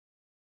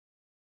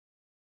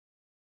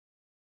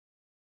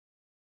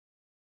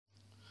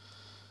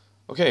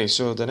Okay,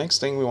 so the next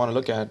thing we want to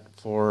look at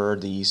for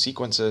the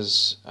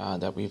sequences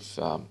that we've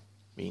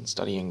been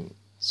studying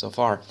so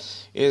far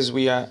is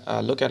we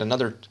look at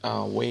another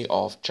way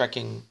of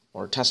checking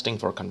or testing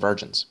for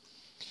convergence.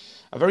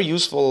 A very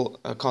useful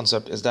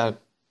concept is that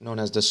known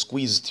as the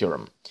squeeze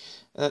theorem.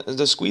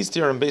 The squeeze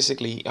theorem,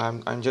 basically,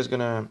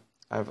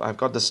 I've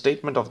got the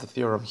statement of the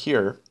theorem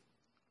here,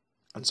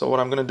 and so what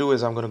I'm going to do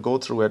is I'm going to go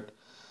through it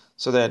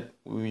so that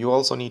you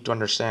also need to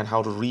understand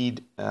how to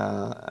read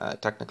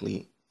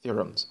technically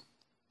theorems.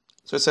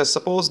 So it says,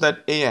 suppose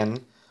that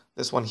an,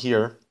 this one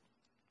here,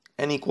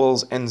 n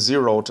equals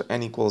n0 to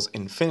n equals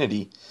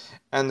infinity,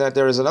 and that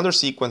there is another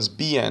sequence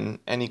bn,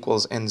 n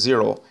equals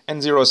n0.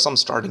 n0 is some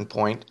starting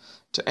point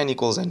to n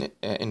equals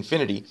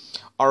infinity,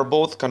 are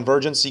both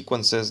convergent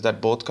sequences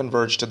that both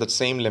converge to the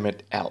same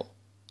limit L.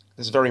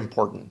 This is very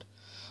important.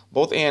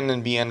 Both an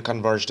and bn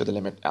converge to the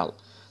limit L.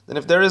 Then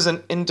if there is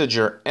an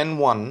integer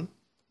n1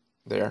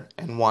 there,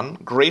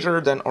 n1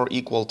 greater than or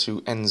equal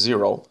to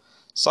n0,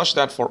 such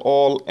that for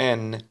all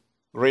n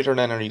greater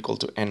than or equal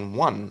to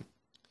n1,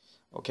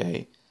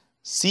 okay,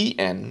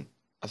 Cn,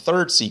 a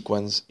third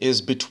sequence,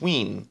 is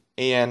between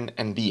an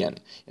and bn.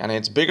 And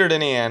it's bigger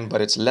than an,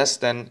 but it's less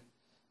than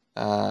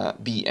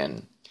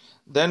bn.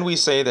 Then we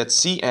say that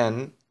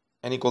Cn,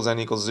 n equals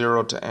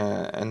 0 to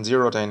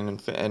n0 to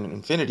n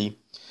infinity,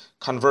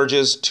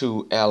 converges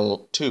to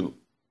L2.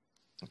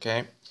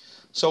 Okay,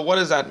 so what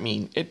does that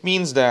mean? It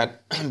means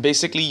that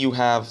basically you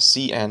have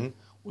Cn,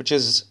 which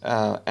is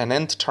an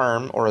nth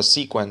term or a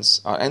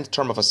sequence, nth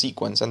term of a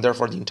sequence, and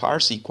therefore the entire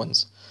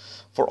sequence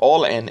for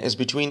all n is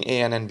between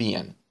an and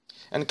bn.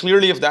 And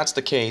clearly, if that's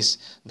the case,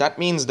 that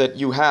means that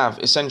you have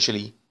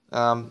essentially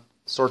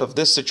sort of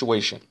this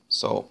situation.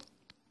 So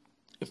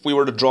if we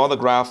were to draw the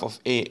graph of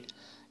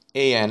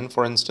an,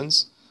 for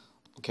instance,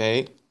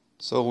 okay,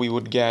 so we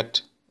would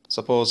get,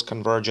 suppose,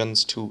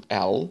 convergence to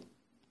L,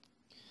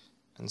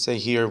 and say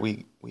here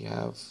we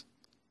have,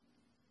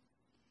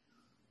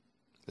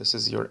 this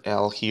is your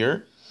L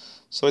here.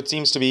 So it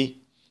seems to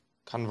be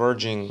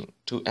converging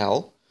to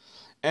L.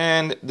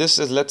 And this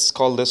is, let's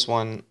call this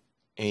one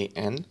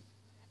an.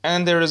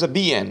 And there is a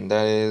bn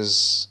that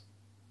is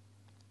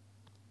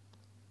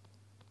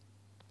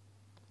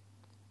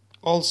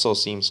also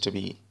seems to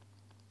be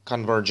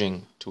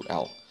converging to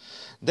L.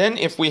 Then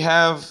if we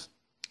have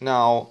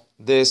now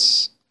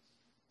this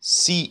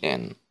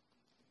Cn,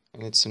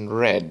 and it's in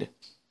red,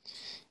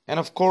 and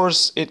of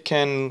course it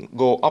can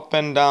go up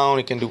and down,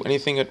 it can do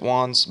anything it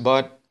wants,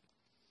 but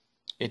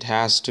it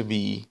has to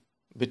be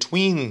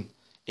between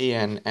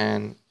an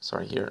and,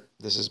 sorry, here,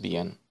 this is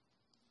bn.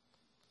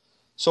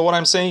 So what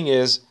I'm saying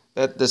is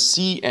that the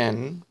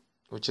Cn,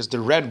 which is the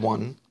red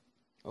one,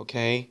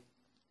 okay,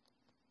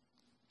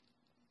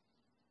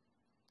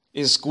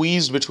 is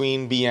squeezed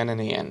between bn and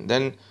an.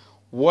 Then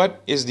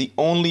what is the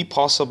only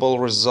possible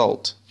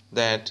result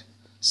that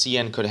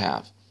Cn could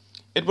have?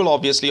 It will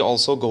obviously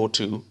also go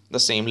to the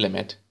same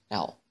limit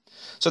L.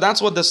 So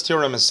that's what this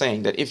theorem is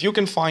saying, that if you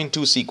can find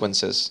two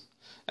sequences,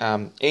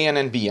 an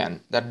and bn,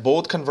 that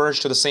both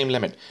converge to the same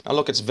limit. Now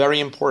look, it's very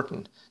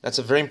important. That's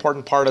a very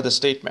important part of the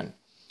statement.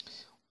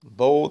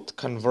 Both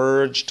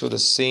converge to the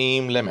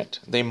same limit.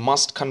 They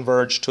must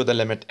converge to the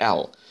limit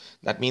L.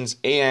 That means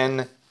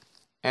an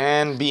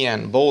and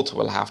bn both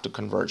will have to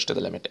converge to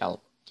the limit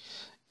L.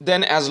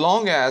 Then as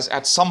long as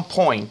at some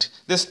point,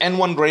 this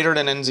n1 greater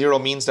than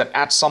n0 means that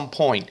at some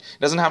point,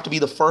 it doesn't have to be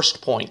the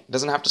first point, it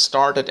doesn't have to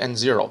start at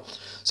n0.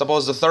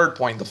 Suppose the third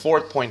point, the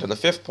fourth point, or the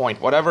fifth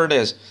point, whatever it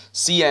is,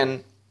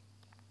 Cn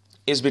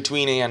is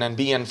between an and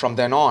bn from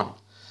then on.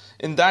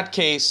 In that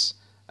case,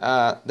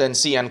 then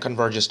Cn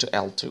converges to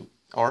L2,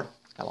 or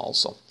L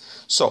also.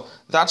 So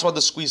that's what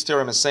the squeeze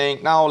theorem is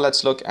saying. Now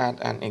let's look at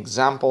an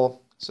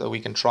example so we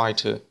can try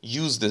to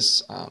use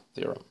this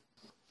theorem.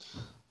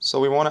 So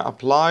we want to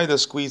apply the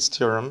squeeze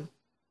theorem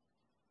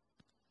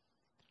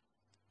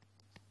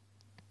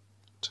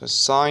to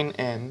sine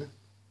n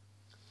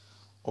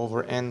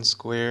over n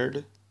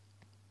squared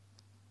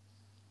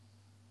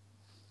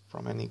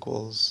from n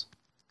equals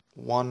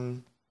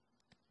 1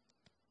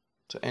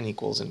 to n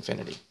equals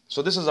infinity.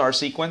 So this is our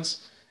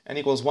sequence, n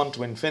equals 1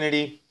 to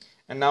infinity,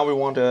 and now we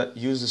want to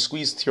use the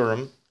squeeze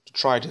theorem to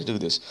try to do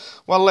this.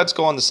 Well, let's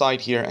go on the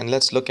side here and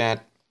let's look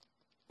at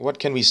what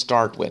can we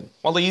start with.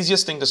 Well, the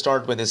easiest thing to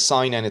start with is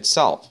sine n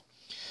itself.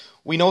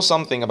 We know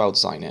something about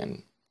sine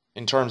n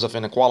in terms of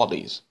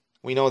inequalities.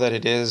 We know that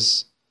it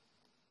is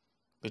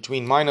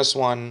between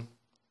 -1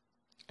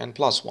 and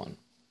 +1,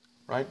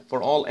 right?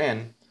 For all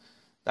n,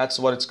 that's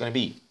what it's going to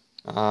be.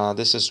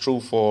 This is true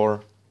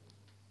for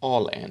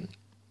all n.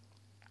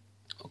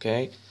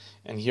 Okay,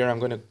 and here I'm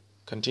going to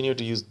continue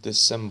to use this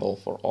symbol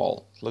for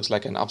all. It looks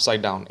like an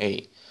upside down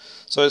A.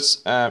 So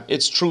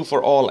it's true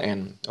for all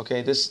n.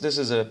 Okay, this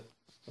is a,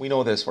 we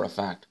know this for a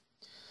fact.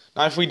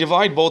 Now if we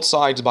divide both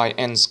sides by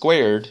n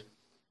squared,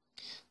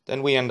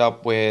 then we end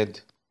up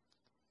with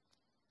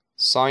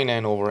sine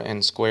n over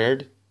n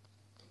squared.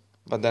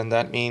 But then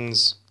that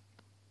means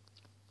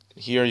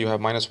here you have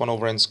 -1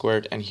 over n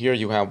squared, and here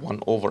you have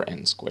 1 over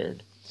n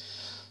squared.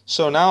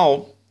 So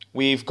now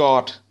we've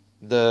got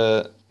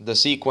the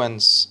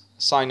sequence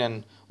sin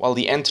n, well,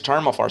 the nth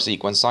term of our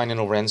sequence sin n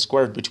over n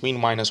squared between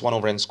minus 1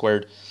 over n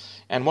squared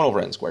and 1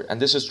 over n squared.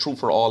 And this is true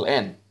for all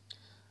n.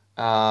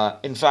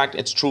 In fact,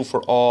 it's true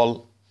for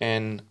all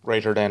n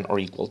greater than or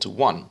equal to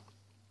 1.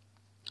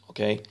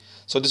 Okay,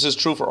 so this is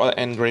true for all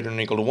n greater than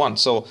or equal to 1.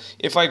 So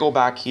if I go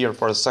back here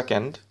for a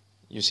second,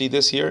 you see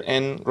this here,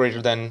 n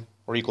greater than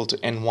or equal to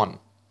n1.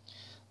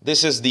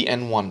 This is the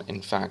n1,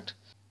 in fact.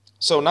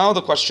 So now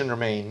the question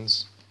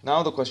remains,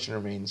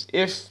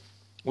 if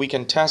we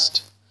can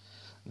test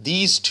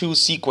these two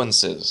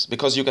sequences,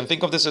 because you can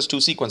think of this as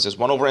two sequences,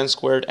 1 over n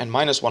squared and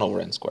minus 1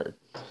 over n squared.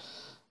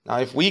 Now,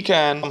 if we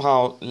can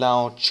somehow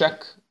now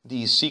check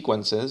these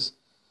sequences,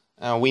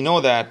 we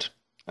know that,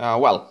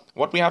 well,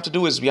 what we have to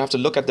do is we have to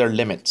look at their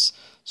limits.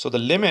 So the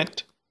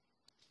limit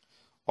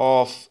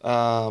of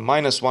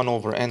minus 1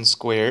 over n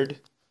squared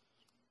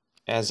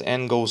as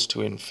n goes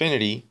to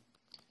infinity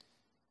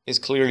is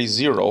clearly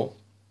 0.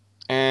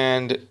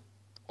 And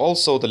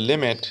also the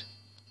limit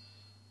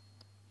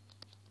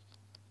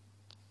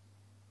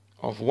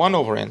of 1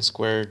 over n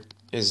squared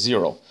is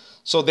 0.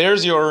 So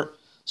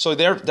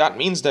that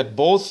means that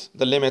both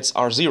the limits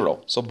are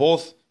 0. So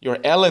both your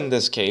L in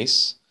this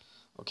case,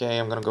 okay,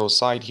 I'm going to go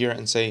side here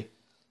and say,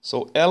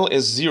 so L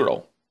is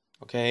 0,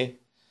 okay?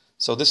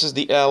 So this is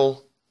the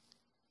L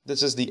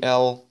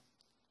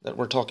that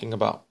we're talking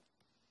about,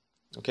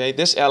 okay?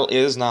 This L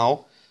is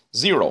now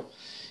 0.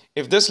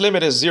 If this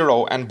limit is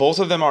 0 and both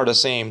of them are the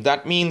same,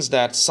 that means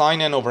that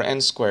sin n over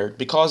n squared,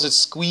 because it's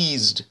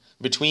squeezed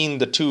between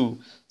the two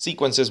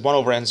sequences 1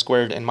 over n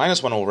squared and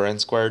minus 1 over n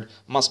squared,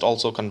 must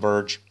also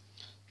converge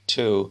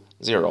to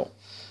 0.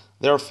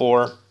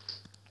 Therefore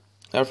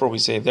we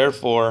say,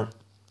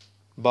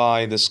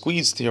 by the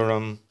squeeze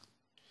theorem,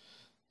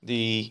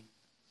 the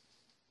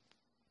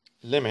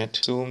limit,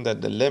 assume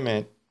that the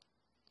limit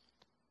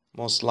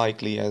most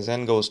likely as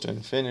n goes to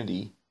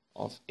infinity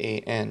of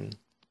an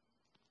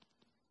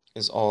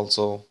is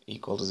also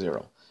equal to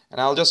 0. And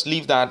I'll just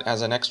leave that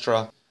as an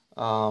extra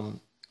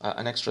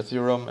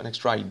theorem, an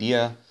extra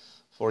idea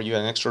for you,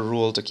 an extra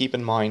rule to keep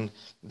in mind,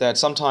 that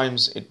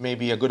sometimes it may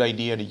be a good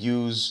idea to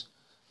use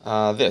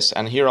this.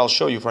 And here I'll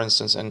show you, for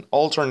instance, an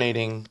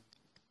alternating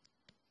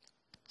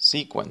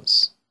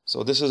sequence.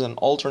 So this is an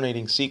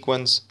alternating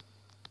sequence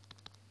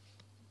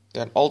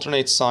that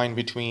alternates sign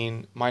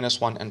between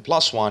minus 1 and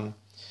plus 1.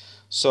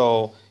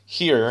 So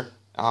here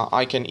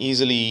I can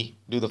easily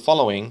do the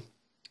following.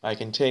 I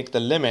can take the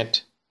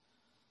limit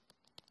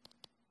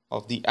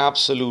of the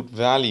absolute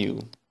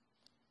value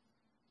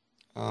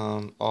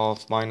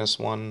of minus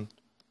 1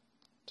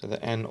 to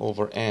the n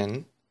over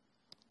n,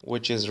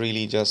 which is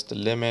really just the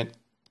limit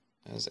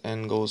as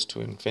n goes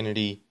to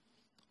infinity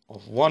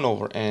of 1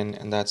 over n,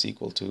 and that's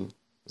equal to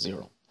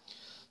 0.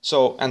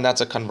 So, and that's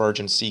a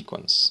convergent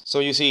sequence. So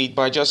you see,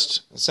 by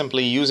just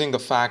simply using the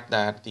fact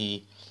that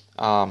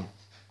by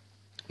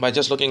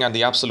just looking at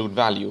the absolute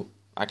value,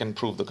 I can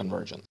prove the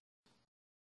convergence.